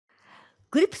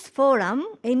GRIPS Forum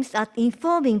aims at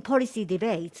informing policy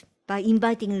debates by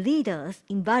inviting leaders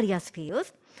in various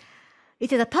fields.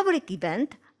 It is a public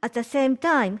event, at the same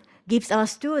time gives our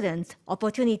students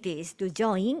opportunities to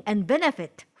join and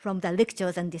benefit from the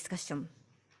lectures and discussion.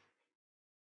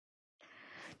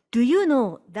 Do you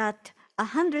know that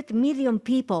 100 million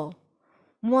people,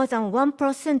 more than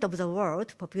 1% of the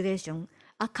world population,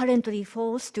 are currently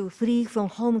forced to flee from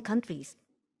home countries?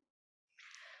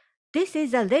 This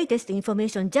is the latest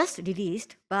information just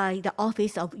released by the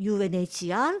Office of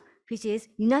UNHCR, which is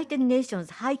United Nations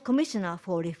High Commissioner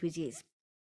for Refugees.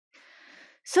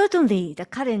 Certainly, the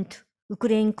current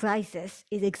Ukraine crisis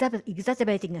is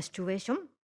exacerbating the situation.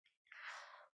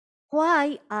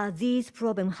 Why are these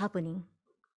problems happening?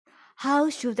 How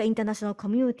should the international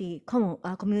community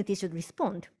should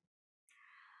respond?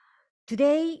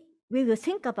 Today, we will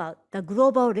think about the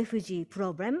global refugee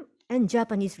problem and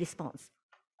Japanese response.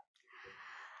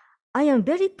 I am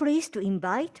very pleased to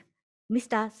invite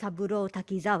Mr. Saburo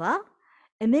Takizawa,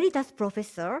 Emeritus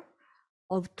Professor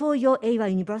of Toyo Eiwa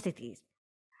University.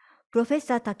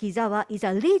 Professor Takizawa is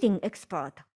a leading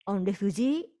expert on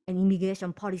refugee and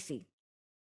immigration policy.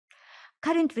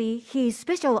 Currently, he is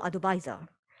Special Advisor,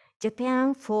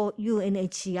 Japan for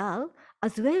UNHCR,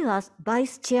 as well as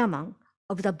Vice Chairman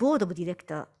of the Board of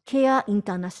Directors, CARE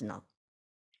International.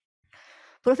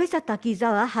 Professor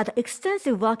Takizawa had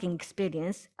extensive working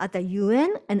experience at the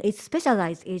UN and its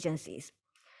specialized agencies.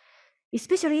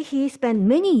 Especially, he spent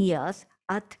many years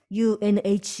at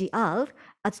UNHCR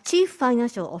as Chief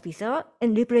Financial Officer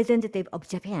and representative of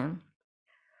Japan.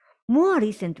 More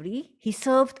recently, he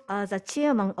served as a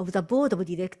chairman of the Board of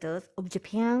Directors of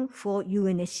Japan for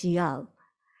UNHCR.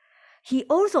 He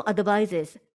also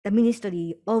advises the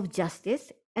Ministry of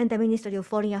Justice and the Ministry of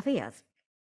Foreign Affairs.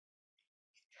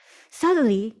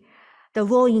 Sadly, the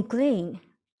war in Ukraine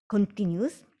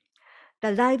continues.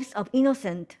 The lives of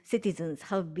innocent citizens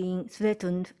have been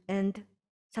threatened and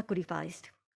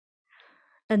sacrificed.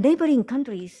 The neighboring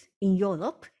countries in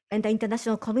Europe and the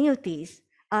international communities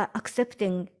are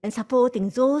accepting and supporting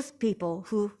those people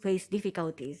who face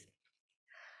difficulties.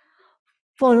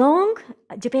 For long,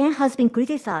 Japan has been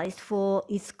criticized for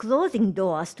its closing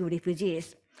doors to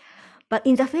refugees. But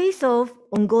in the face of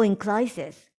ongoing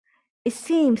crisis, it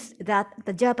seems that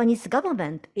the Japanese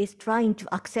government is trying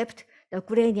to accept the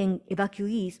Ukrainian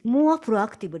evacuees more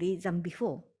proactively than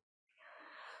before.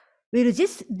 Will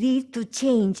this lead to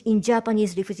change in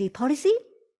Japanese refugee policy?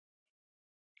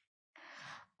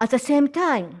 At the same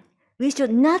time, we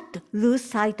should not lose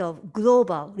sight of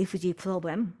global refugee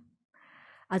problem.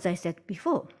 As I said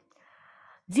before,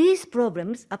 these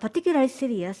problems are particularly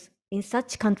serious in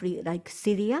such countries like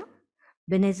Syria,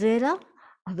 Venezuela,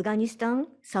 Afghanistan,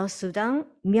 South Sudan,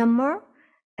 Myanmar,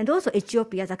 and also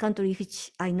Ethiopia, the country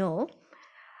which I know,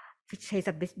 which has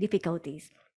difficulties.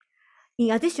 In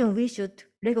addition, we should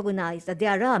recognize that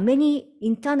there are many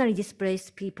internally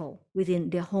displaced people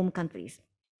within their home countries.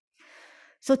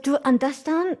 So to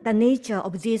understand the nature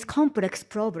of these complex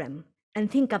problems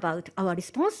and think about our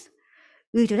response,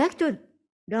 we would like to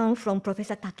learn from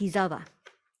Professor Takizawa.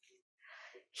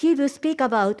 He will speak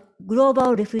about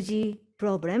global refugee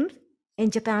problems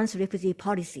and Japan's refugee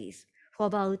policies for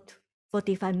about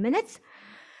 45 minutes.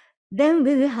 Then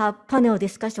we will have panel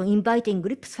discussion inviting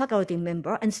GRIPS faculty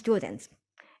members and students.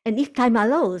 And if time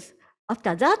allows,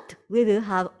 after that, we will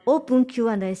have open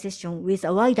Q&A session with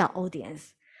a wider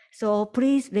audience. So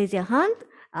please raise your hand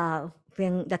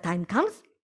when the time comes.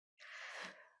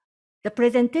 The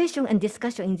presentation and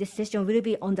discussion in this session will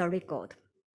be on the record.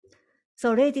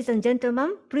 So ladies and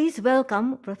gentlemen, please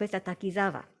welcome Professor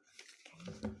Takizawa.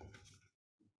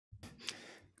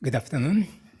 Good afternoon,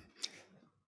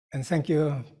 and thank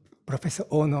you, Professor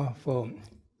Ono, for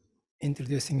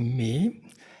introducing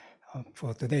me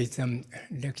for today's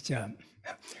lecture.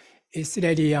 It's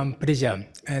really a pleasure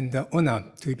and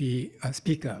honor to be a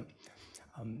speaker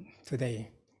today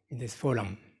in this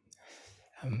forum.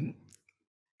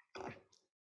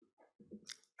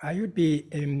 I would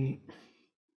be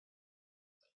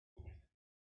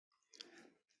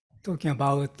talking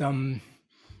about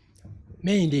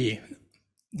mainly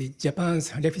the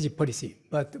Japan's refugee policy,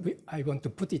 but I want to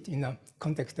put it in the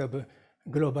context of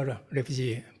global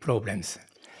refugee problems.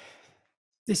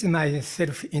 This is my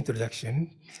self-introduction.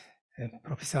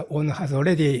 Professor Ono has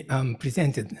already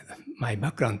presented my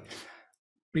background.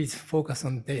 Please focus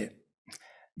on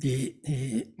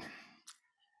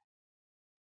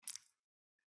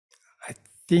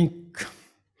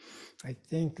I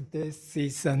think this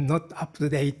is a not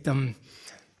up-to-date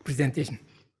presentation.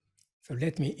 So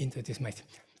let me introduce myself.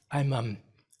 I'm a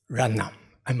runner.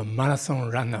 I'm a marathon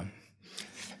runner.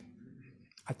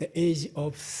 at the age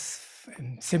of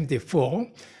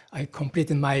 74, I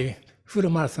completed my full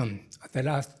marathon at the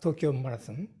last Tokyo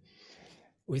Marathon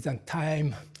with a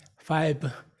time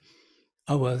 5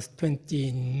 hours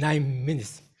 29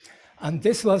 minutes, and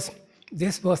this was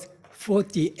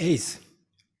 48th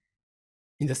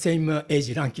in the same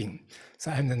age ranking.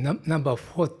 So I'm the number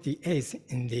 48th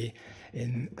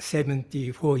in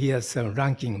 74 years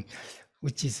ranking,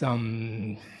 which is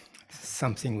something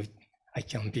which I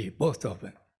can be both of.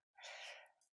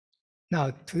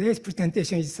 Now today's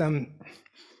presentation is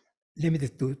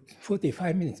limited to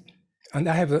 45 minutes, and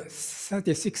I have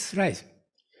 36 slides,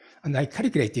 and I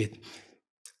calculated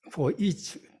for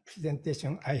each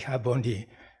presentation I have only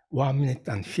 1 minute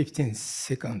and 15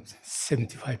 seconds,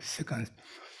 75 seconds.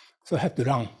 So I have to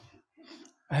run.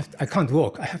 I can't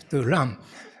walk, I have to run.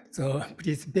 So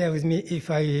please bear with me if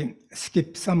I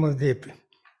skip some of the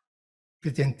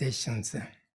presentations.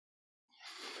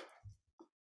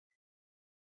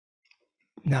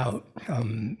 Now,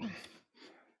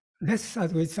 let's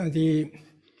start with the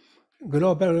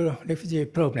global refugee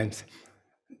problems.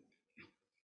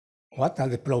 What are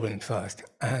the problems first?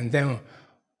 And then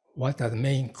what are the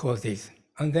main causes?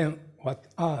 And then what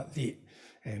are the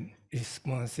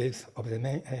responses of the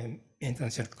main,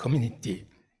 international community?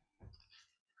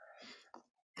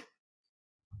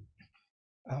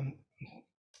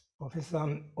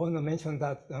 Professor Ono mentioned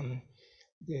that the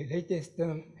latest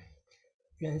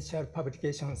UNHCR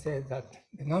publication said that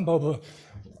the number of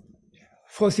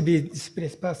forcibly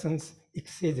displaced persons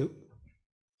exceeds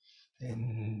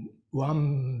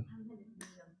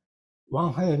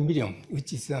 100 million,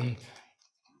 which is an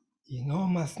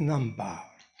enormous number.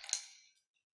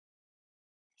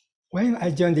 When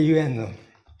I joined the UN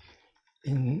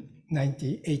in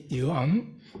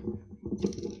 1981,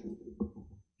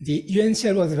 the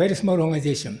UNHCR was a very small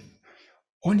organization,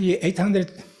 only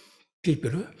 800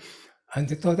 people, and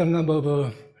the total number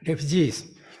of refugees,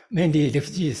 mainly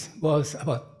refugees, was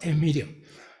about 10 million.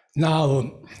 Now,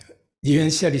 the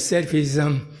UNHCR itself is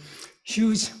a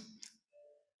huge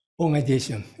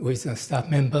organization with staff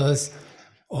members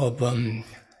of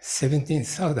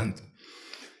 17,000.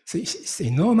 So it's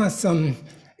enormous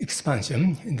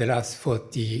expansion in the last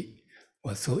 40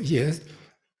 or so years,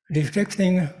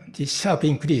 reflecting the sharp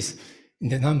increase in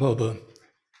the number of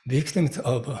victims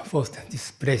of forced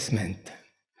displacement.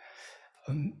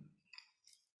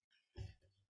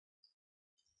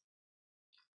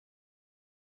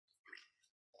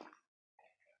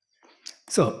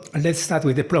 So let's start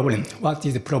with the problem. What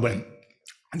is the problem?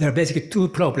 There are basically two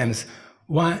problems.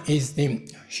 One is the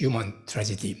human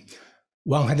tragedy.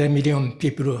 100 million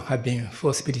people have been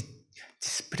forcibly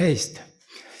displaced.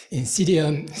 In Syria,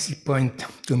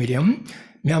 3.2 million.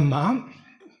 Myanmar,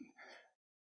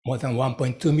 more than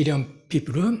 1.2 million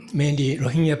people, mainly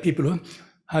Rohingya people,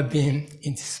 have been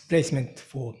in displacement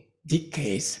for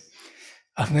decades.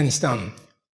 Afghanistan,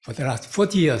 for the last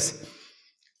 40 years,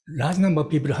 large number of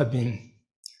people have been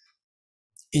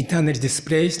internally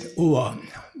displaced or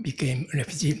became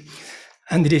refugees.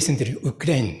 And recently,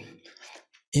 Ukraine.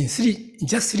 In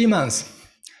just 3 months,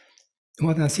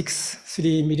 more than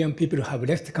 3 million people have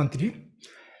left the country,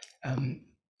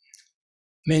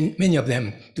 many of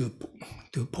them to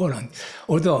Poland,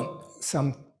 although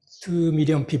some 2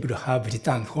 million people have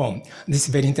returned home. This is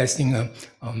a very interesting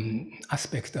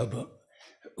aspect of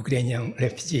Ukrainian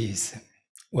refugees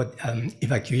or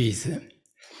evacuees.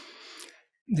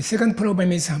 The second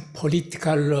problem is a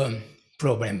political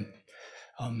problem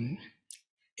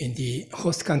in the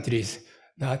host countries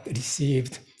that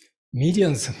received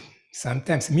millions,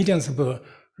 sometimes millions of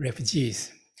refugees.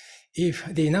 If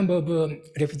the number of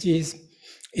refugees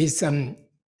is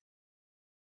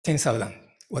 10,000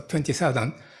 or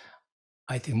 20,000,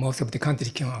 I think most of the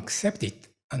countries can accept it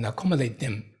and accommodate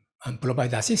them and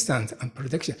provide assistance and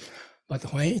protection. But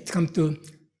when it comes to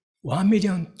 1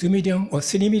 million, 2 million, or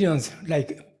 3 million,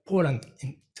 like Poland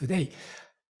today,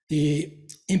 the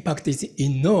impact is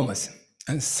enormous,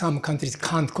 and some countries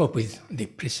can't cope with the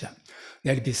pressure.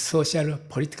 There will be social,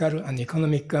 political, and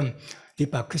economic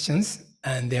repercussions,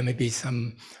 and there may be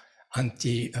some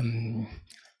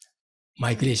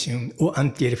anti-migration or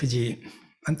anti-refugee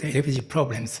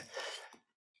problems.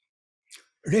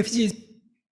 Refugee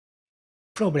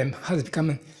problem has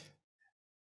become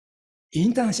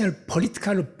international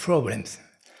political problems.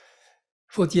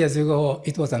 40 years ago,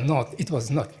 it was not. It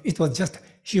was just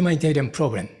humanitarian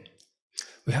problem.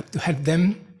 We have to help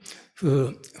them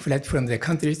who fled from their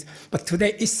countries. But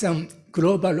today, it's some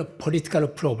global political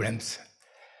problems.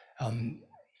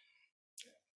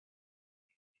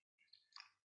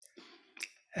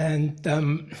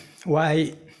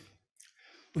 Why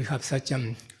we have such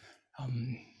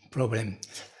problem.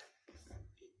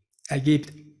 I give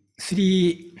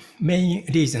 3 main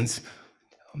reasons.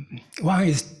 One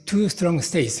is 2 strong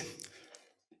states.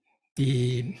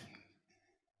 The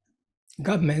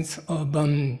governments of,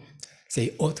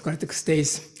 say, autocratic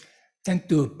states tend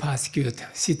to persecute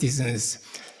citizens,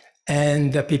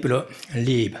 and people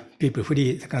leave, people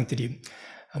flee the country,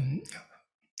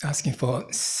 asking for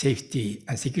safety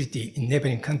and security in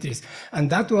neighboring countries. And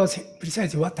that was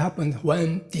precisely what happened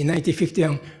when the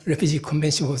 1951 Refugee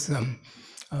Convention was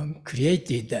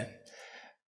created.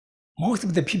 Most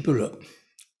of the people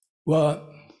were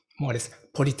more or less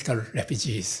political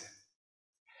refugees.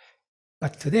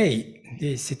 But today,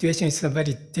 the situation is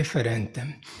very different.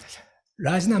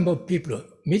 Large number of people,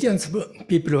 millions of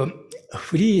people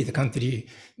flee the country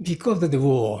because of the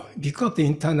war, because of the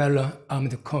internal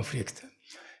armed conflict,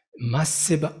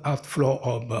 massive outflow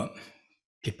of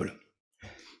people.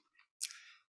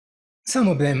 Some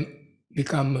of them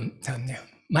become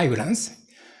migrants.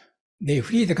 They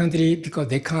flee the country because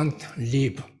they can't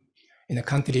live in a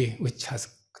country which has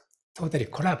totally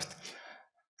collapsed.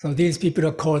 So these people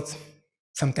are called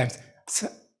sometimes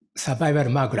survival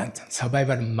migrants,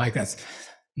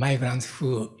 migrants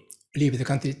who leave the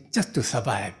country just to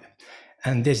survive.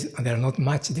 And there are not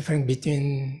much difference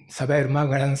between survival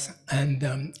migrants and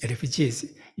refugees,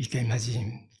 you can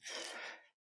imagine.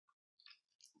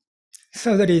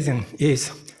 So the reason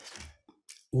is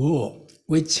war,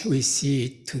 which we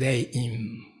see today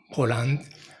in Poland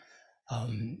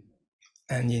and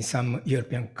in some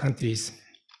European countries.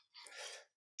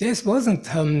 This wasn't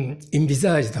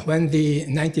envisaged when the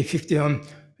 1951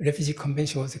 Refugee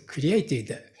Convention was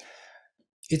created.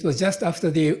 It was just after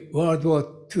the World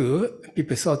War II,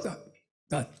 people thought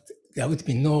that there would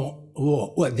be no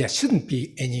war, or there shouldn't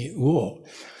be any war.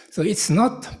 So it's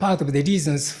not part of the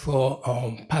reasons for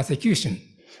persecution.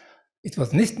 It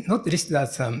was not listed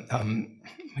as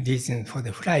reason for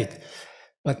the flight.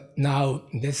 But now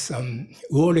this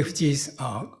war refugees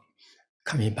are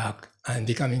coming back and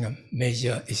becoming a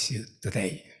major issue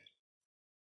today.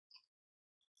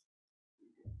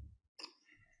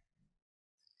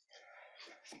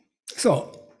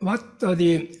 So what are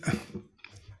the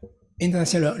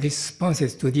international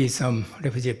responses to these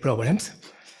refugee problems?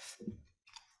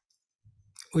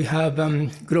 We have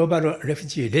Global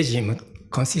Refugee Regime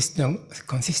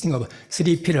consisting of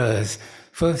 3 pillars.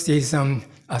 First is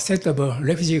a set of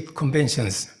refugee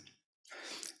conventions.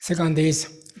 Second is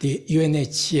the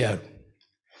UNHCR.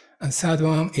 And third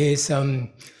one is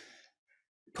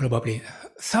probably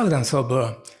thousands of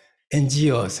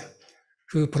NGOs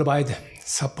who provide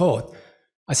support,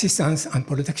 assistance, and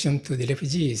protection to the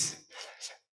refugees.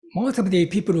 Most of the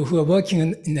people who are working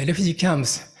in the refugee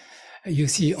camps you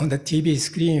see on the TV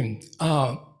screen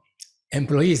are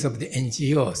employees of the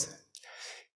NGOs.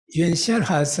 UNHCR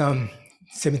has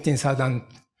 17,000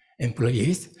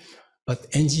 employees, but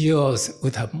NGOs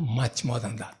would have much more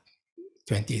than that.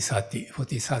 20, 30,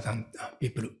 40,000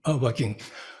 people are working.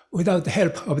 Without the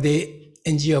help of the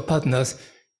NGO partners,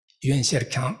 UNHCR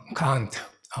can't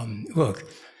work,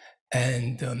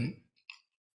 and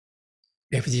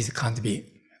refugees can't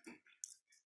be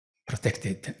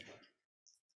protected.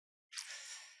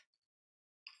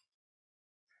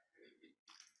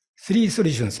 Three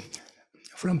solutions.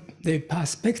 From the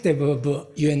perspective of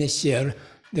UNHCR,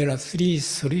 there are 3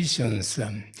 solutions.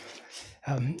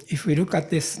 If we look at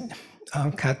this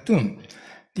cartoon,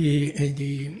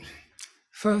 the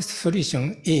first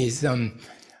solution is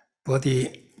for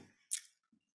the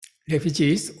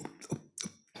refugees,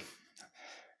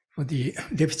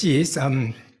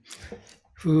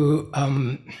 who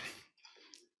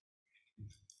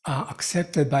are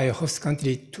accepted by a host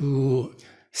country to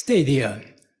stay there,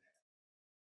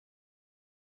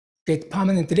 get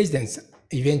permanent residence,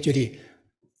 eventually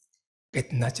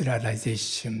get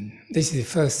naturalization. This is the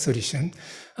first solution.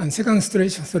 And second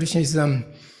solution is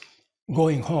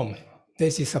going home.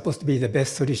 This is supposed to be the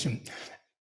best solution.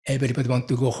 Everybody wants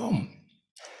to go home.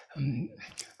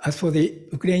 As for the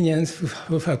Ukrainians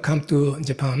who have come to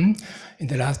Japan in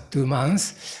the last 2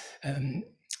 months,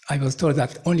 I was told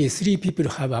that only 3 people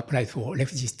have applied for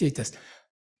refugee status.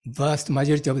 Vast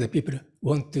majority of the people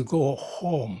want to go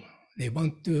home. They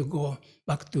want to go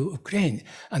back to Ukraine.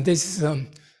 And this is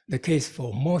the case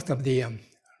for most of the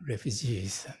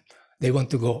refugees. They want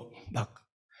to go back.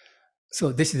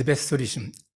 So this is the best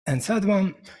solution. And third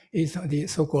one is the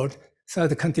so-called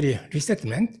third country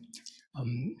resettlement.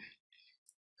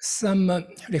 Some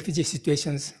refugee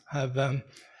situations have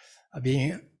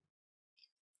been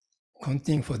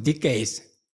continuing for decades,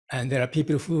 and there are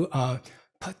people who are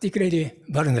particularly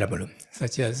vulnerable,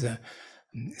 such as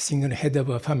single head of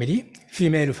a family,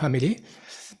 female family,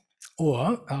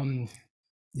 or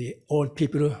the old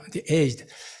people, the aged.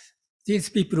 These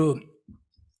people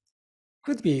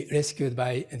could be rescued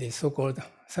by the so-called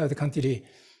third country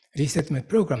resettlement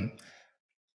program.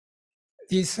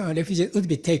 These refugees would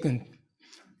be taken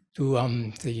to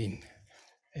the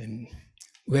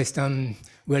Western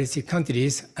wealthy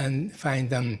countries and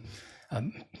find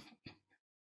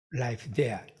life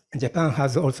there. Japan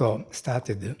has also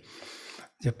started.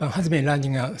 Japan has been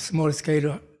running a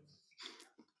small-scale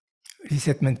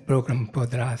resettlement program for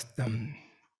the last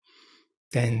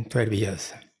 10, 12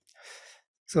 years.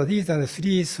 So these are the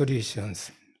three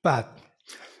solutions, but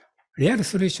real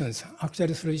solutions,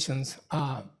 actual solutions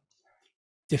are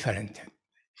different.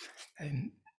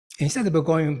 Instead of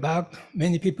going back,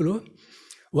 many people,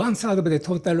 1/3 of the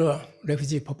total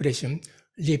refugee population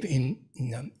live in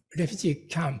a refugee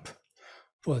camp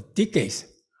for decades,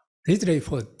 literally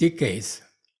for decades.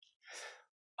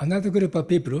 Another group of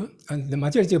people, and the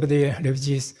majority of the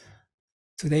refugees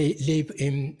today live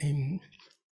in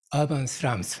urban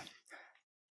slums.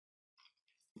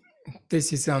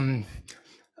 This is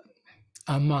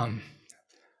Amman,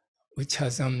 which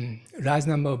has a large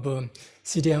number of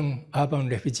Syrian urban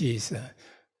refugees.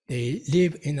 They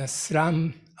live in a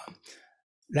slum-like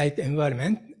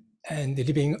environment and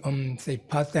living on, say,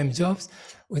 part-time jobs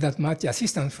without much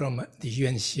assistance from the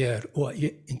UNHCR or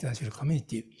international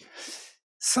community.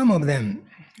 Some of them,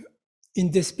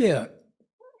 in despair,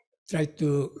 try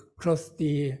to cross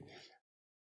the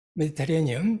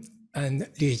Mediterranean and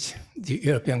reach the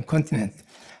European continent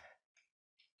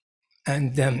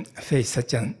and then face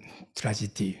such a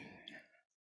tragedy.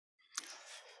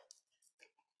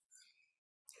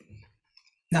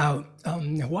 Now,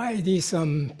 why these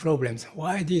problems?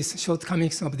 Why these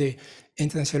shortcomings of the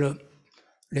international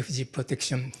refugee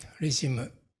protection regime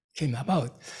came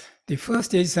about? The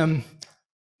first is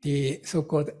the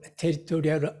so-called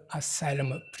territorial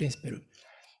asylum principle.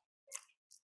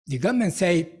 The government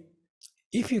say,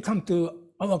 if you come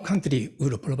to our country, we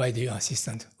will provide you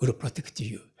assistance, we will protect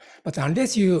you. But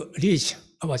unless you reach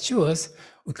our shores,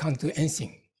 we can't do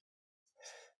anything.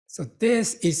 So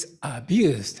this is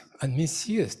abused and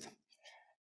misused.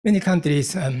 Many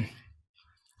countries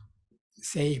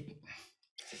say,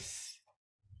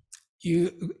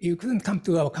 you couldn't come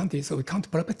to our country, so we can't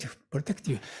protect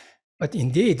you. But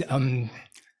indeed,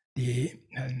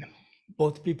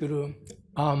 both people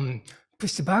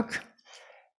pushed back,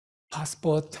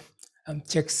 passport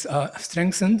checks are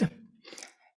strengthened,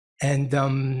 and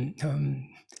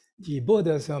the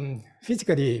borders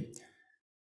physically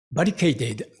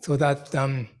barricaded so that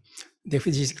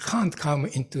refugees can't come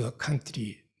into a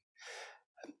country.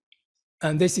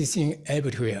 And this is seen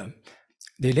everywhere.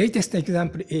 The latest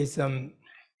example is the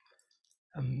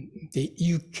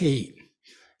UK.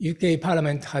 UK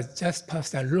Parliament has just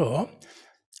passed a law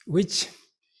which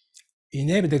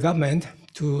enabled the government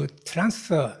to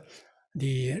transfer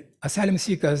the asylum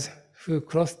seekers who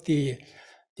crossed the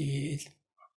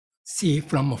sea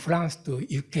from France to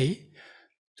UK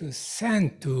to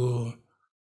send to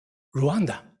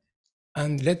Rwanda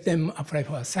and let them apply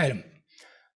for asylum.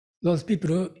 Those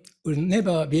people will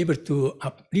never be able to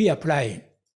reapply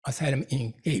asylum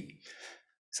in UK.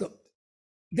 So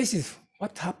this is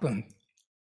what happened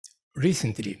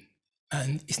recently.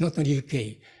 And it's not only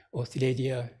UK,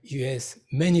 Australia, US,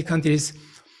 many countries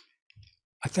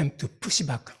attempt to push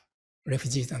back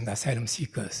refugees and asylum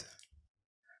seekers.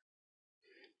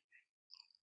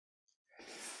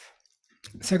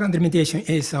 Second limitation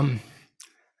is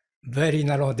very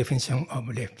narrow definition of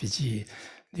refugee.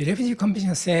 The Refugee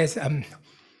Convention says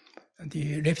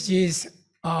the refugees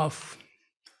are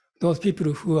those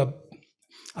people who are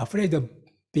afraid of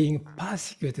being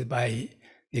persecuted by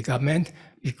the government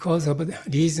because of the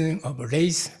reason of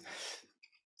race,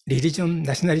 religion,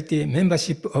 nationality,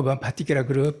 membership of a particular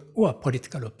group, or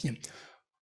political opinion.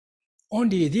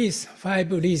 Only these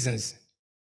 5 reasons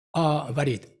are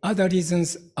valid. Other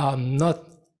reasons are not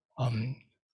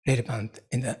relevant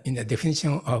in the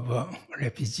definition of a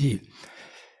refugee.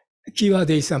 The keyword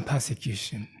is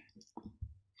persecution.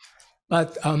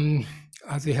 But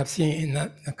as we have seen in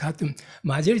the cartoon,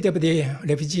 majority of the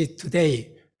refugees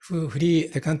today who flee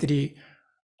the country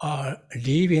are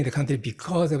leaving the country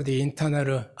because of the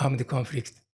internal armed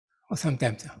conflict or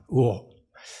sometimes war.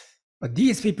 But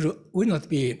these people will not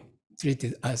be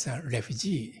treated as a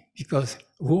refugee because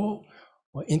war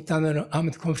or internal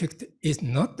armed conflict is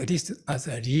not listed as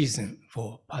a reason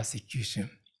for persecution.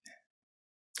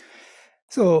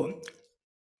 So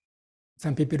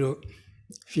some people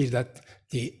feel that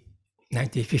the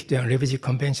 1951 Refugee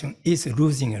Convention is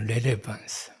losing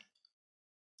relevance.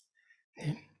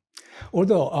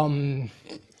 Although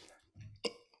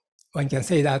one can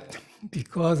say that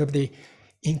because of the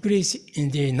increase in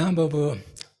the number of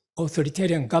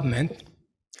authoritarian governments,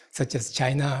 such as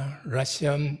China,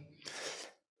 Russia,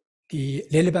 the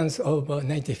relevance of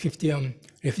 1950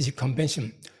 Refugee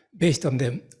Convention based on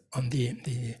the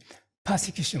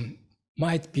persecution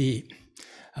might be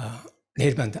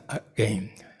relevant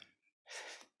again.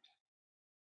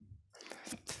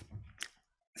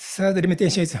 Third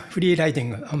limitation is free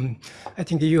riding. I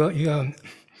think you are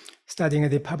studying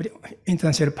the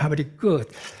international public good.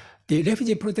 The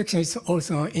refugee protection is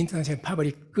also international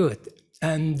public good,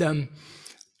 and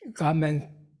government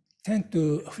tend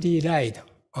to free ride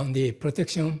on the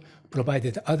protection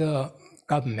provided other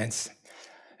governments.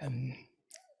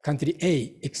 Country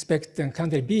A expects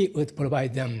country B would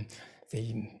provide them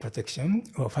the protection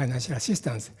or financial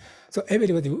assistance. So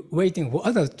everybody waiting for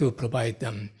others to provide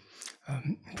them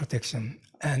protection.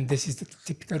 And this is the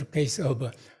typical case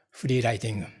of free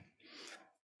riding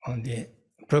on the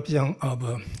provision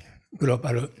of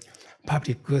global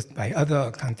public goods by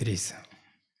other countries.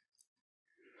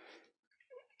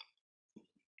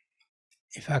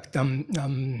 In fact,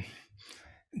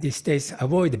 the states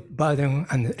avoid burden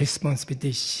and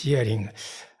responsibility sharing.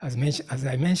 As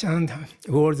I mentioned,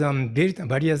 walls are built,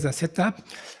 barriers are set up,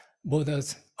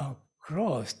 borders are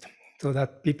closed so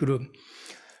that people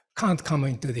can't come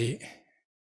into the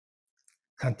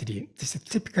country. This is a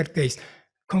typical case,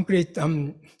 concrete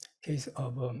case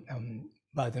of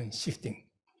burden shifting.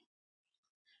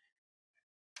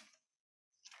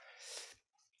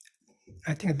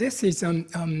 I think this is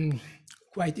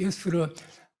quite useful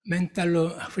mental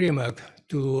framework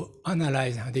to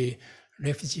analyze the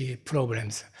refugee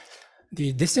problems.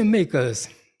 The decision makers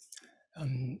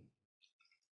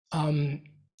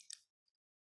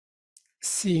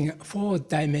seeing four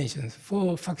dimensions,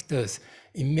 four factors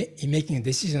in making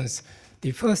decisions.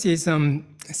 The first is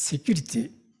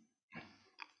security.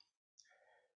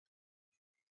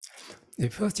 The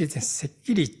first is the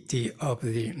security of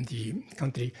the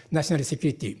country, national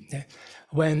security.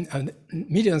 When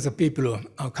millions of people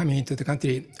are coming into the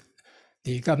country,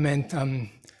 the government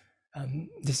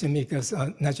decision makers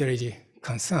are naturally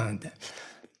concerned.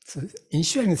 So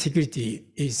ensuring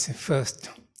security is the first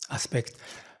aspect.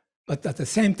 But at the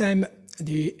same time,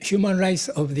 the human rights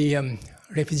of the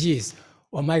refugees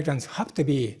or migrants have to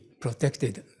be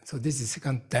protected. So this is the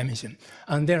second dimension.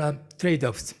 And there are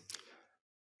trade-offs.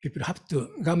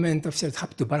 Government officials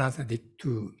have to balance the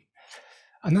two.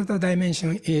 Another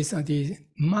dimension is the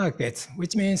markets,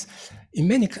 which means in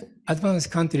many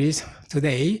advanced countries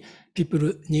today,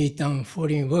 people need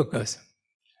foreign workers,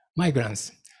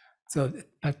 migrants. So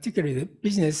particularly the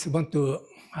business want to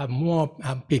have more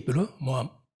people,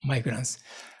 more migrants.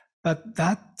 But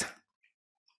that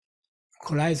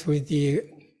collides with the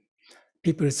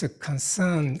people's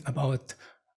concern about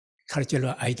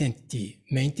cultural identity,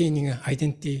 maintaining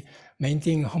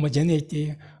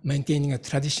homogeneity, maintaining a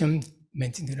tradition,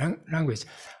 maintaining language.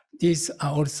 These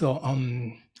are also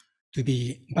to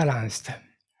be balanced.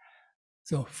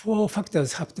 So four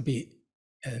factors have to be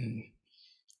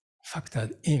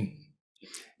factored in.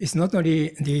 It's not only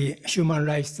the human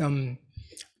rights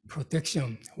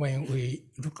protection when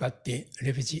we look at the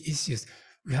refugee issues,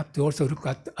 we have to also look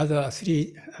at other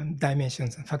three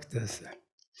dimensions and factors.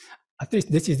 At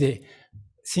least this is the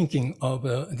thinking of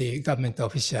the government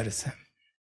officials.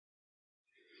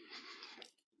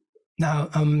 Now,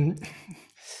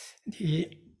 the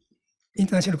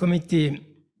international community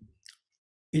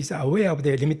is aware of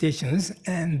the limitations,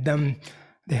 and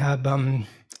they have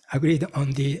agreed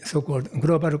on the so-called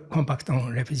Global Compact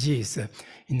on Refugees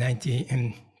in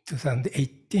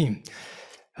 2018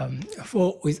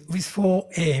 with four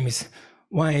aims.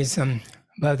 One is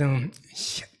burden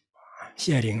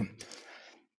sharing,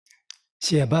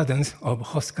 share burdens of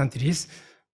host countries.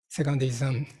 Second is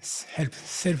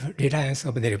self-reliance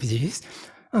of the refugees.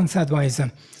 And third one is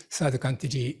third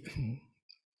country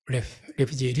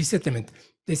refugee resettlement.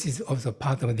 This is also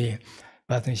part of the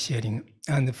burden sharing.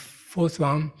 And the fourth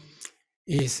one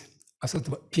is a sort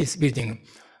of peace building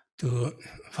to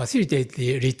facilitate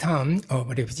the return of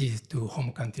refugees to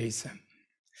home countries.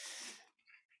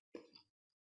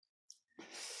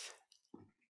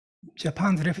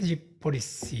 Japan's refugee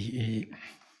policy,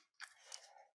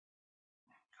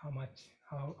 how much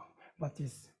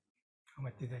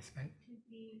did I spend?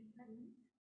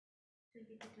 20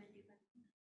 to 25.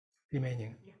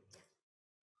 Remaining. Yeah.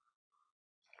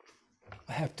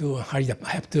 I have to hurry up. I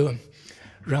have to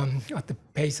run at the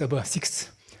pace of 6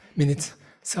 minutes,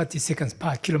 30 seconds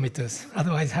per kilometers.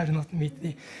 Otherwise, I will not meet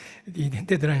the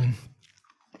deadline.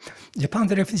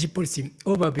 Japan's refugee policy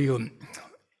overview.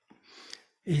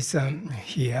 is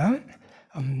here.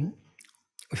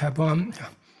 We have one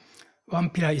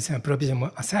pillar is a provision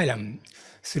of asylum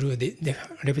through the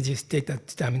refugee status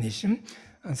determination.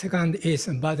 And second is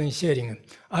burden sharing,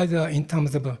 either in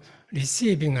terms of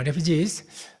receiving refugees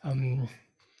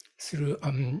through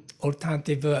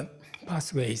alternative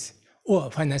pathways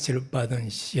or financial burden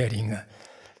sharing.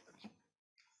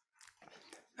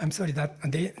 I'm sorry that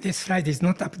this slide is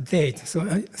not up to date, so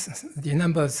the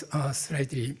numbers are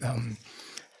slightly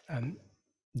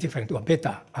different or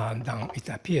better than it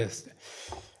appears.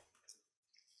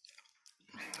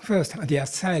 First, the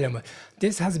asylum.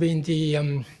 This has been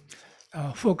the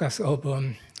focus of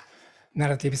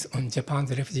narratives on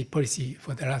Japan's refugee policy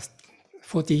for the last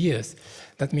 40 years.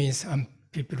 That means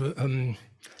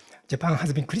Japan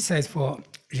has been criticized for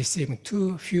receiving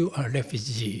too few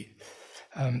refugees.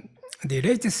 The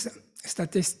latest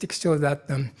statistics show that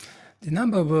the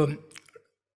number of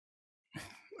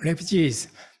refugees,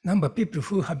 number of people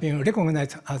who have been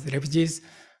recognized as refugees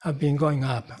have been going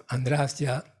up, and last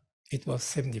year it was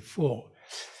 74.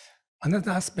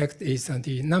 Another aspect is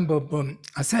the number of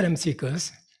asylum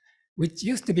seekers, which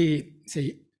used to be,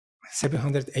 say,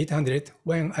 700, 800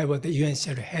 when I was the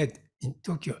UNHCR head in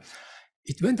Tokyo.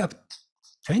 It went up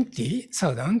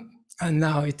 20,000, and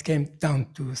now it came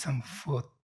down to some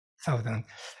 4,000.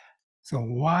 So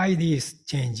why these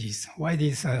changes? Why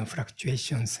these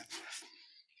fluctuations?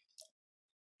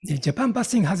 The Japan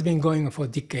busing has been going for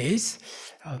decades.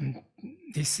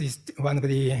 This is one of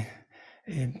the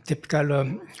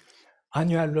typical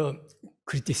annual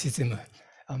criticism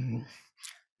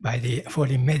by the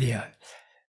foreign media.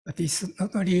 But it's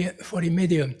not only foreign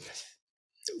media.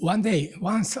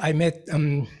 Once I met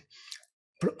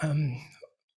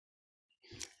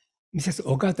Mrs.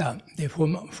 Ogata, the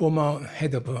former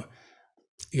head of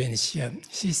UNHCR.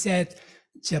 She said,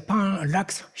 Japan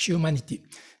lacks humanity.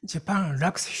 Japan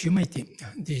lacks humanity.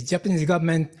 The Japanese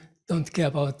government don't care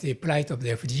about the plight of the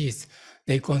refugees.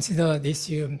 They consider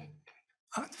this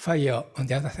fire on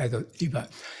the other side of the river.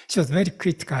 She was very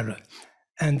critical,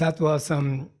 and that was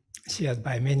shared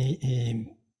by many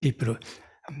people.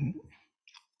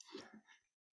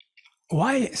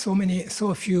 Why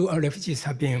so few refugees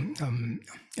have been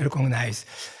recognized?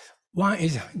 One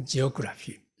is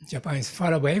geography. Japan is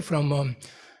far away from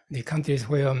the countries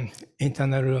where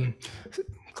internal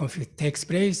conflict takes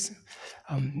place.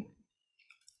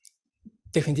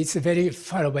 Definitely, it's very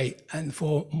far away, and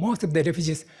for most of the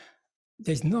refugees,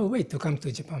 there's no way to come to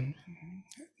Japan.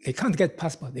 They can't get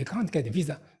passport, they can't get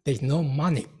visa, there's no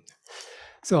money.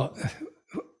 So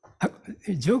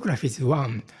geography is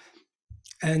one.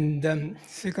 And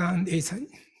second is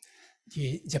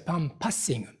the Japan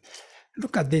passing.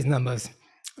 Look at these numbers.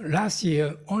 Last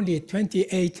year, only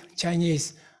 28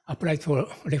 Chinese applied for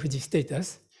refugee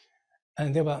status,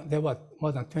 and there were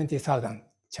more than 20,000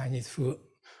 Chinese who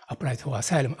applied for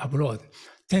asylum abroad.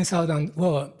 10,000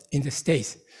 were in the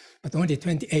States, but only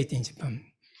 28 in Japan.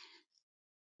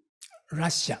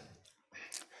 Russia,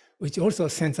 which also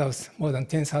sends out more than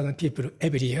 10,000 people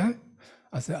every year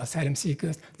as asylum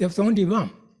seekers, there was only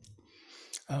one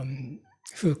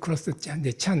who crossed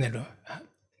the channel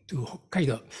to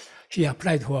Hokkaido. He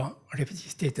applied for refugee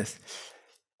status.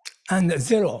 And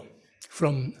 0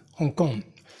 from Hong Kong.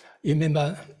 You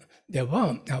remember there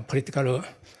were political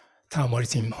turmoil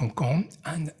in Hong Kong,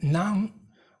 and none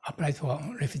applied for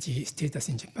refugee status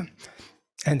in Japan.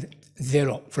 And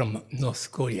 0 from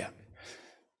North Korea.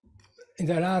 In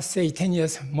the last, say, 10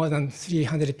 years, more than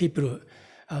 300 people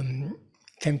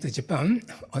came to Japan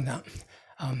on a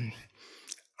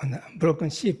broken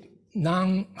ship.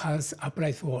 None has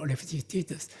applied for refugee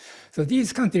status. So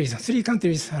these countries, 3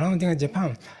 countries surrounding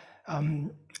Japan,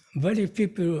 very few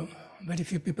people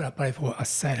apply for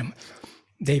asylum.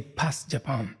 They pass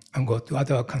Japan and go to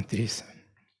other countries.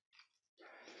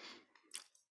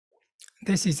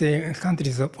 This is the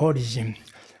countries of origin.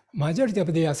 Majority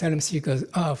of the asylum seekers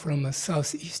are from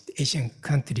Southeast Asian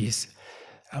countries.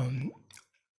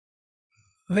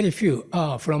 Very few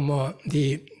are from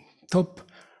the top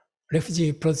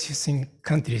refugee producing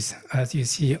countries, as you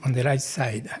see on the right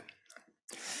side.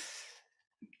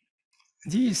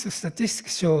 These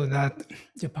statistics show that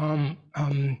Japan,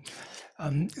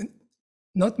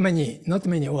 not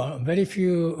many or very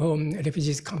few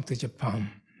refugees come to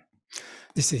Japan.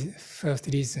 This is first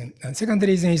reason. And second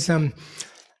reason is the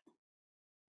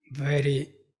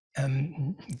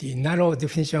narrow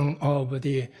definition of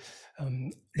the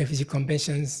refugee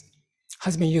conventions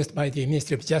has been used by the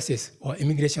Ministry of Justice or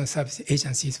immigration service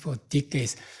agencies for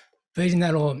decades. Very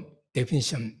narrow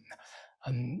definition.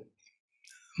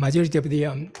 Majority of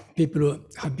the people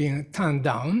have been turned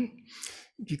down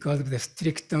because of the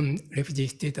strict refugee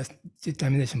status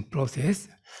determination process,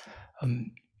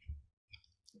 and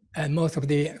most of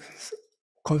the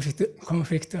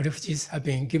conflict refugees have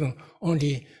been given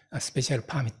only a special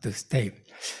permit to stay.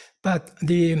 But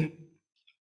the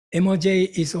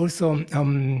MOJ is also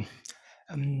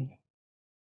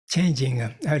changing.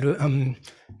 I'll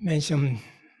mention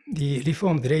the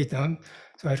reformed later,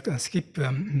 so I can skip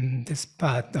this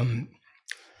part.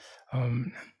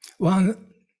 One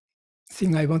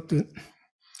thing I want to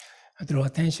draw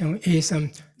attention is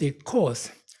the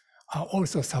courts are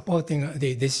also supporting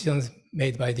the decisions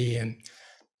made by the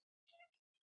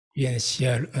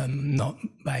UNHCR, not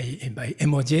by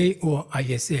MOJ or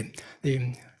ISA.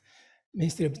 The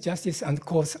Ministry of Justice and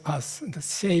courts are the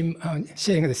same,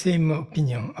 sharing the same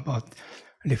opinion about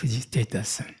refugee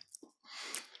status.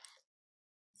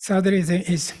 Third reason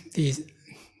is the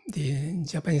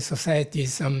Japanese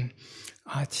society's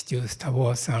attitudes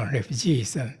towards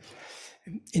refugees.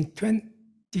 In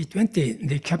 2020,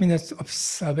 the Cabinet Office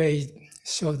survey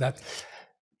showed that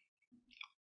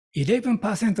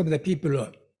 11% of the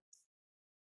people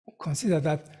consider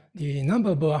that the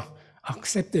number of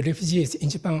accepted refugees in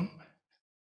Japan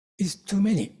is too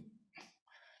many.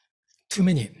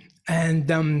 And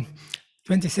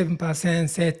 27%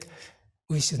 said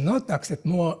we should not accept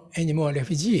any more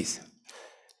refugees.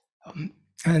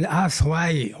 And asked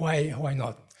why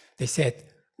not? They said,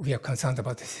 we are concerned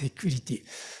about the security.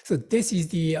 So this is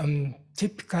the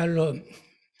typical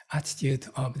attitude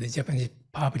of the Japanese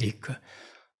public.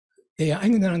 They are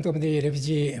ignorant of the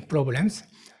refugee problems.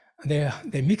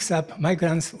 They mix up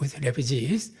migrants with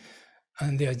refugees,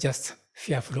 and they are just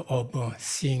fearful of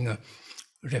seeing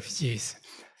refugees.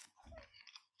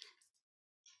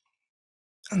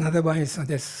 Another one is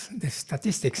the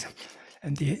statistics.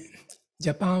 And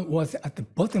Japan was at the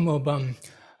bottom of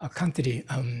a country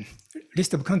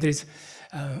list of countries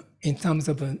in terms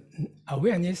of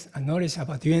awareness and knowledge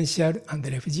about UNHCR and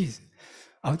the refugees.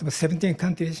 Out of 17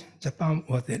 countries, Japan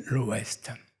was the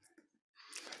lowest.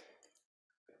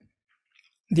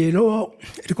 The low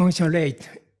recognition rate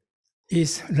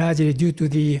is largely due to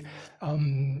the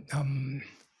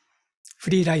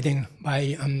free riding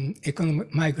by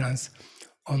economic migrants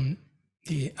on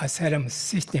the asylum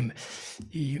system.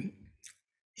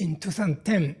 In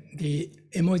 2010, the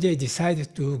MOJ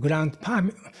decided to grant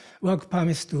work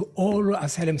permits to all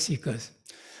asylum seekers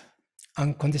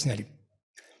unconditionally.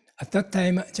 At that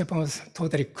time, Japan was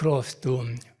totally closed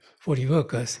to foreign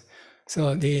workers.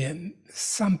 So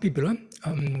some people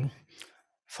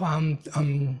found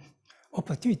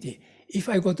opportunity. If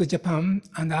I go to Japan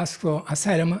and ask for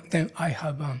asylum, then I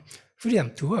have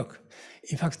freedom to work.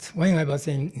 In fact, when I was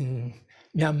in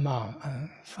Myanmar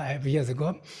 5 years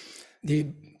ago,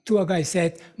 the tour guide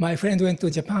said, my friend went to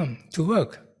Japan to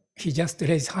work. He just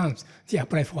raised hands to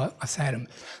apply for asylum.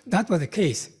 That was the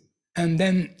case. And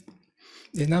then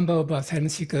the number of asylum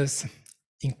seekers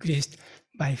increased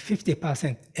by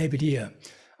 50% every year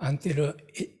until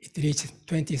it reached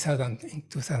 20,000 in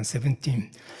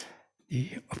 2017.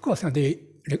 Of course, the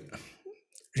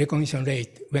recognition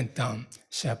rate went down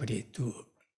sharply to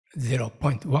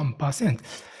 0.1%.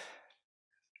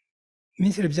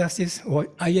 Ministry of Justice, or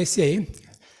ISA,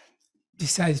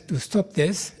 decided to stop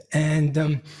this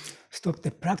and stop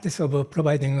the practice of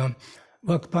providing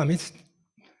work permits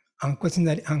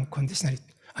unconditionally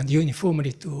and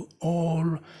uniformly to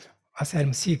all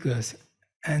asylum seekers,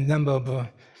 and number of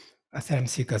asylum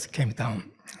seekers came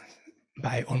down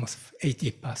by almost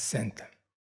 80%.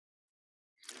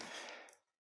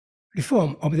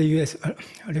 Reform of the U.S.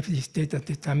 refugee status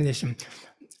determination.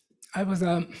 I was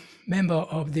a member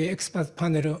of the expert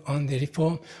panel on the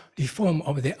reform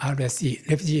of the RSE,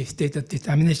 refugee status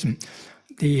determination.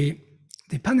 The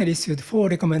panel issued 4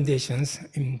 recommendations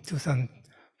in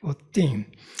 2014,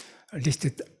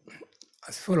 listed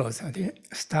as follows: the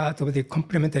start of the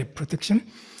complementary protection,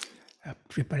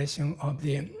 preparation of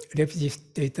the refugee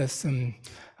status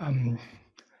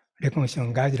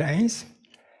recognition guidelines,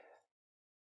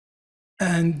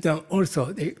 and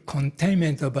also the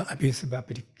containment of abusive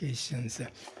applications.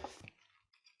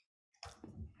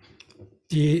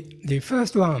 The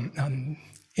first one,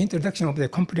 introduction of the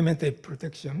complementary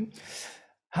protection,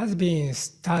 has been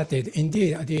started.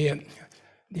 Indeed,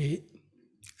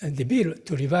 the bill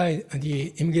to revise the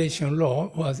immigration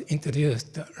law was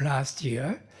introduced last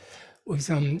year with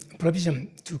some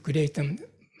provision to create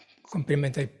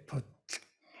complementary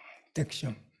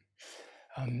protection.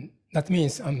 That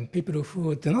means people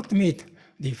who do not meet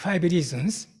the 5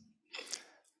 reasons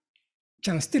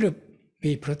can still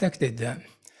be protected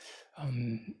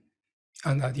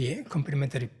under the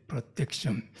complementary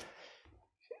protection.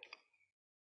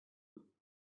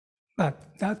 But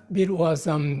that bill was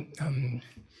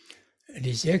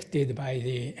rejected by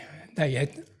the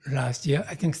Diet last year.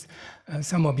 I think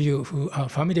some of you who are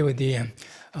familiar with the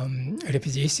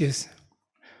refugee issues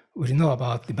will know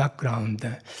about the background.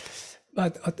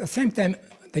 But at the same time,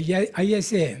 the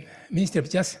ISA, Ministry of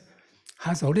Justice,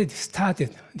 has already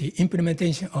started the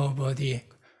implementation of the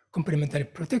complementary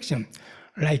protection,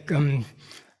 like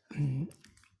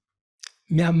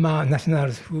Myanmar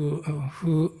nationals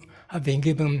who have been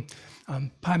given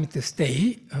permit to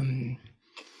stay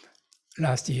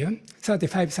last year.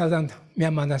 35,000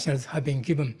 Myanmar nationals have been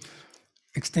given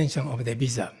extension of their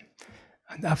visa.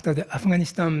 And after the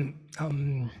Afghanistan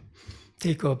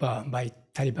takeover by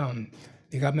Taliban,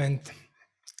 the government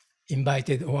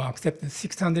invited or accepted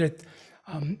 600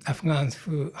 Afghans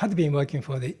who had been working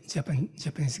for the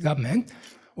Japanese government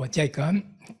or JICA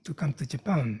to come to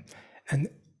Japan. And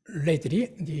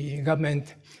lately, the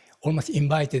government almost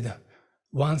invited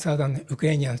 1,000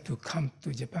 Ukrainians to come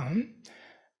to Japan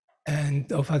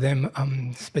and offer them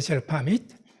special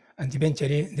permit, and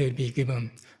eventually they will be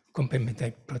given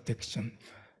complementary protection.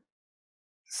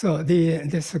 So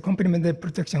this complementary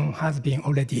protection has been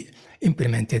already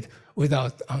implemented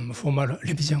without formal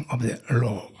revision of the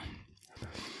law.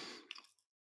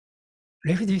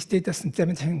 Refugee status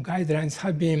determination guidelines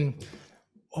have been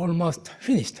almost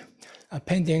finished,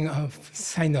 pending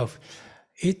sign-off.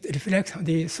 It reflects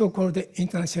the so-called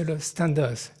international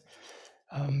standards.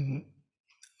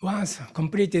 Once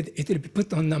completed, it will be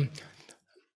put on the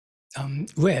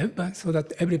web so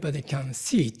that everybody can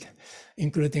see it,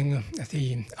 including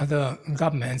the other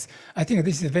governments. I think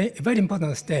this is a very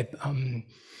important step,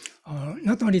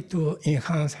 not only to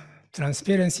enhance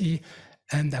transparency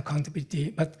and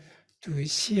accountability, but to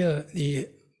share the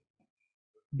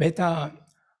better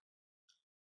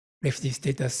refugee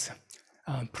status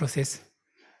process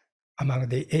among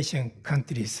the Asian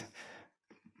countries.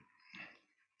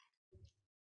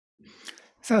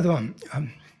 Third one,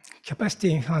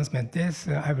 capacity enhancement. This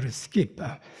I will skip.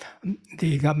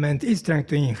 The government is trying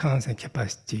to enhance the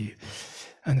capacity.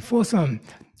 And fourth one,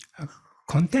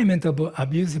 containment of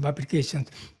abusive applications.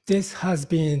 This has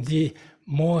been the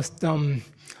most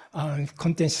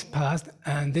contentious part,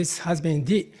 and this has been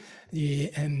the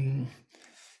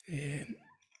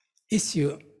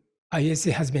issue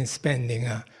ISA has been spending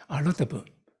a lot of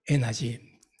energy.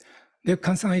 The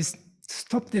concern is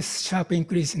stop this sharp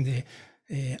increase in the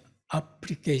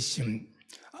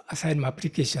asylum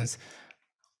applications.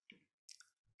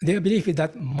 Their belief is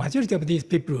that majority of these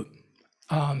people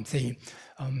are,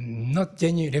 not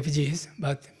genuine refugees,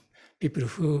 but people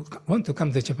who want to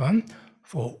come to Japan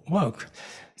for work.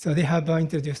 So they have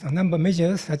introduced a number of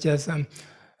measures, such as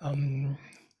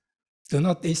do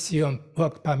not issue a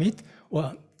work permit,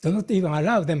 or do not even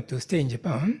allow them to stay in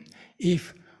Japan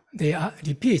if they are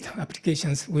repeat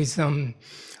applications with some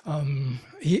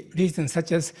reasons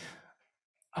such as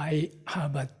I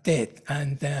have a debt,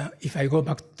 and if I go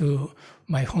back to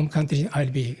my home country, I'll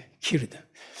be killed.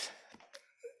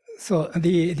 So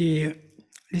the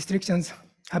restrictions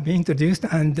have been introduced,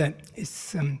 and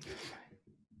it's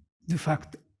de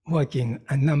facto working,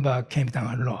 and number came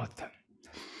down a lot.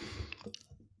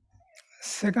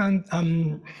 Second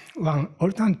one,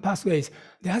 alternate pathways.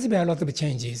 There has been a lot of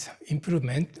changes,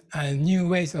 improvement, and new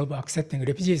ways of accepting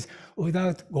refugees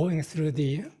without going through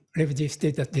the refugee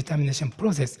status determination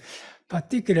process,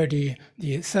 particularly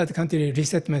the third country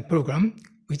resettlement program,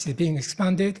 which is being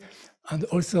expanded, and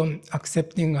also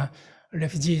accepting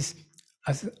refugees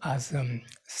as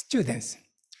students,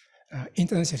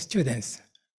 international students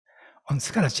on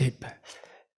scholarship.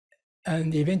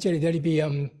 And eventually there will be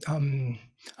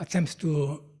attempts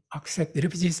to accept the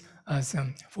refugees as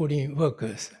foreign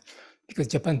workers, because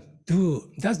Japan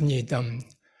does need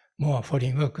more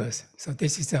foreign workers. So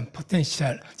this is a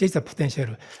potential. There's a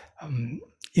potential.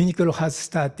 Uniqlo has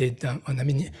started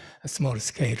on a small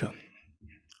scale.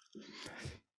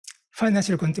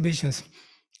 Financial contributions.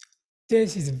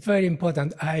 This is very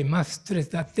important. I must stress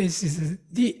that this is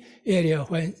the area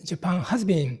where Japan has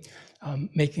been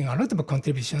making a lot of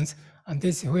contributions, and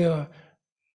this is where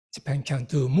Japan can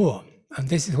do more. And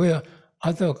this is where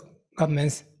other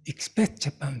governments expect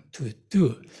Japan to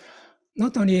do.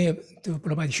 Not only to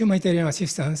provide humanitarian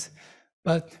assistance,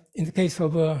 but in the case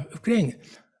of Ukraine,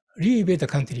 rebuild the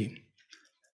country.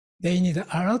 They need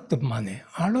a lot of money,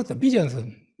 a lot of billions of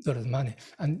dollars money,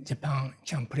 and Japan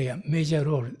can play a major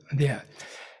role there.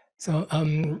 So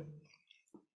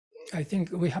I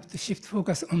think we have to shift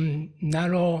focus on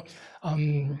narrow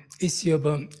issue of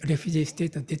refugee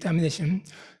status determination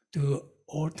to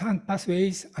alternate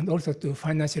pathways and also to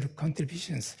financial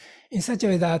contributions in such a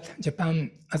way that Japan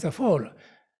as a whole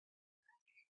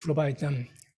provide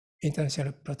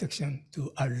international protection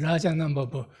to a larger number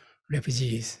of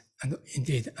refugees and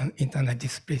indeed internally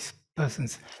displaced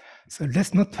persons. So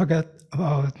let's not forget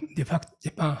about the fact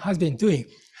Japan has been doing.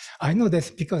 I know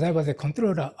this because I was a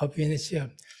controller of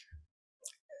UNHCR.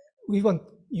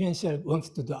 UNHCR wants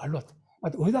to do a lot,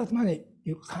 but without money,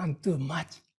 you can't do much.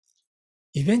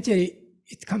 Eventually,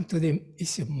 it comes to the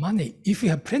issue of money. If you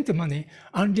have plenty of money,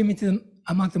 unlimited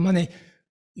amount of money,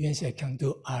 UNHCR can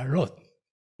do a lot.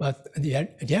 But the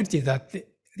reality is that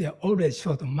they are always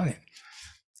short of money.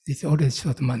 It's always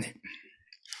short of money.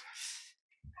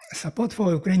 Support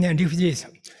for Ukrainian refugees.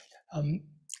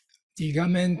 The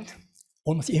government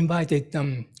almost invited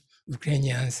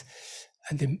Ukrainians,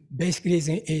 and the basic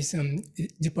reason is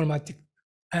diplomatic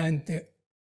and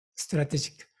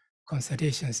strategic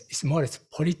considerations. It's more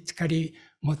politically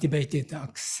motivated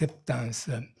acceptance.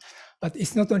 But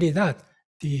it's not only that,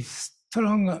 the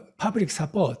strong public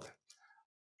support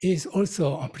is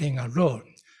also playing a role.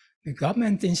 The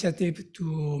government initiative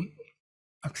to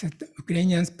accept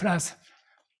Ukrainians plus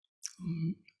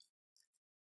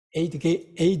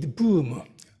aid boom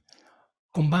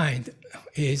combined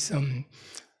is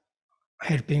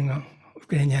helping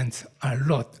Ukrainians a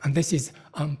lot, and this is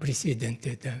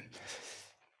unprecedented.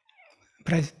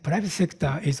 Private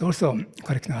sector is also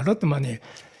collecting a lot of money.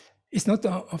 It's not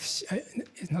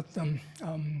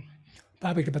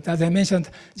public, but as I mentioned,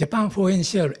 Japan for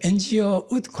UNHCR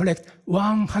NGO would collect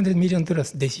 $100 million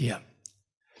this year.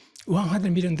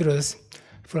 $100 million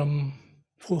from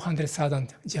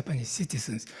 400,000 Japanese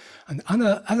citizens. And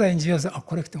other NGOs are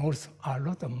collecting also a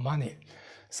lot of money.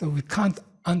 So we can't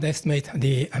underestimate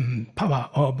the power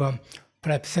of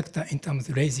private sector in terms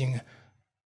of raising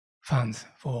funds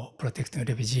for protecting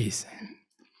refugees.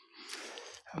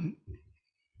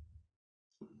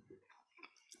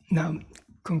 Now,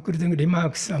 concluding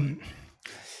remarks,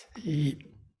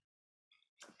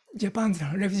 Japan's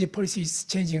refugee policy is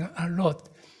changing a lot,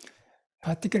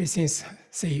 particularly since,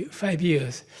 say, 5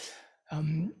 years.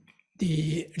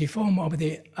 The reform of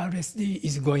the RSD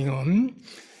is going on.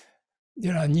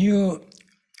 There are new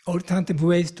alternative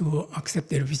ways to accept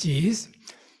the refugees.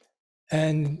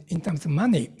 And in terms of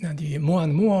money, more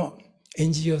and more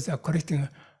NGOs are collecting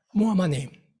more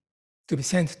money to be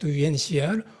sent to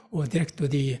UNHCR or direct to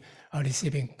the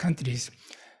receiving countries.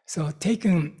 So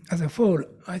taken as a whole,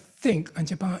 I think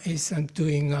Japan is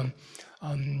doing a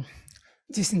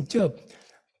decent job,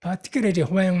 particularly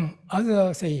when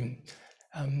other, say,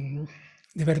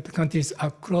 developed countries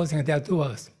are closing their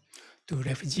doors to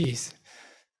refugees.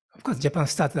 Of course, Japan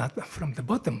started out from the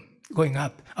bottom, going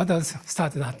up. Others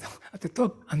started at the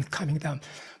top and coming down.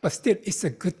 But still, it's a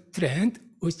good trend,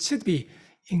 which should be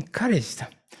encouraged.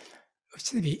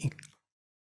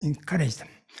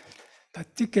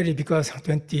 Particularly because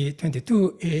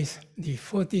 2022 is the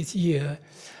 40th year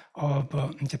of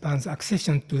Japan's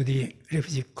accession to the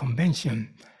Refugee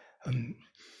Convention.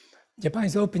 Japan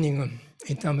is opening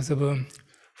in terms of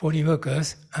foreign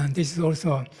workers, and this is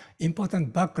also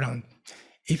important background.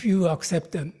 If you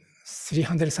accept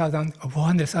 300,000 or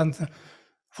 400,000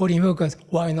 foreign workers,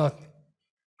 why not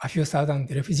a few thousand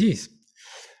refugees?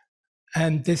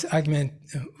 And this argument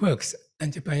works,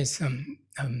 and Japan is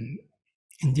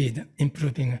indeed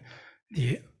improving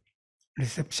the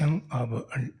reception of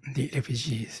the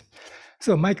refugees.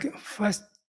 So my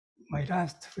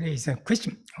last phrase,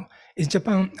 question, is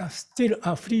Japan still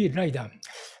a free rider?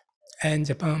 And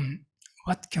Japan,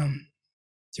 what can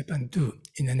Japan do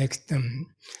in the next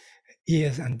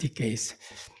years and decades?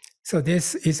 So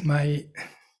this is my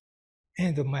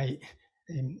end of my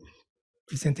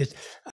presentation.